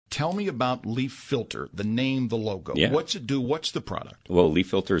Tell me about Leaf Filter, the name, the logo. Yeah. What's it do? What's the product? Well, Leaf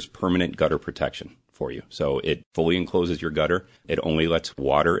Filter is permanent gutter protection for you. So it fully encloses your gutter. It only lets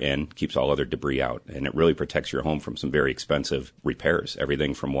water in, keeps all other debris out, and it really protects your home from some very expensive repairs.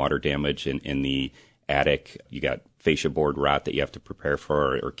 Everything from water damage in the attic. You got fascia board rot that you have to prepare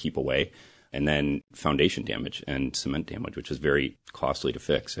for or keep away. And then foundation damage and cement damage, which is very costly to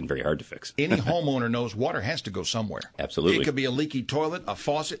fix and very hard to fix. Any homeowner knows water has to go somewhere. Absolutely. It could be a leaky toilet, a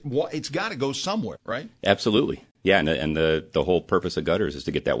faucet. It's got to go somewhere, right? Absolutely. Yeah, and the whole purpose of gutters is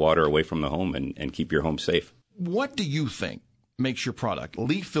to get that water away from the home and keep your home safe. What do you think makes your product,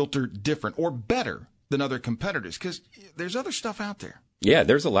 Leaf Filter, different or better than other competitors? Because there's other stuff out there. Yeah,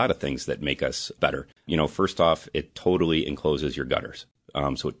 there's a lot of things that make us better. First off, it totally encloses your gutters.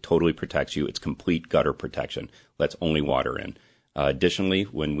 So it totally protects you. It's complete gutter protection. Lets only water in. Additionally,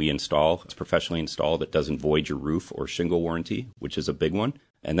 when we install, it's professionally installed. It doesn't void your roof or shingle warranty, which is a big one.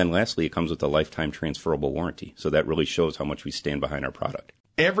 And then lastly, it comes with a lifetime transferable warranty. So that really shows how much we stand behind our product.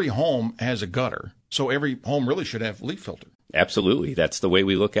 Every home has a gutter, so every home really should have Leaf Filter. Absolutely. That's the way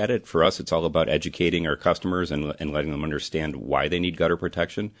we look at it. For us, it's all about educating our customers and letting them understand why they need gutter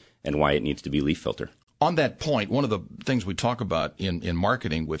protection and why it needs to be Leaf Filter. On that point, one of the things we talk about in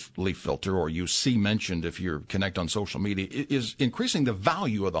marketing with Leaf Filter, or you see mentioned if you connect on social media, is increasing the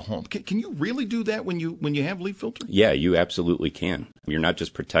value of the home. Can you really do that when you have Leaf Filter? Yeah, you absolutely can. You're not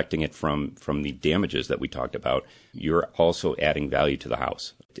just protecting it from the damages that we talked about. You're also adding value to the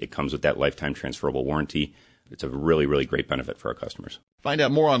house. It comes with that lifetime transferable warranty. It's a really, really great benefit for our customers. Find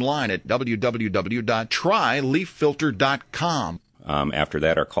out more online at www.tryleaffilter.com. After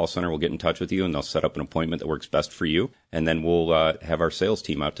that, our call center will get in touch with you, and they'll set up an appointment that works best for you, and then we'll have our sales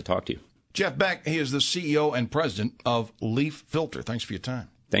team out to talk to you. Jeff Beck, he is the CEO and president of Leaf Filter. Thanks for your time.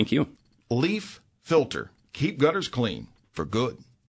 Thank you. Leaf Filter. Keep gutters clean for good.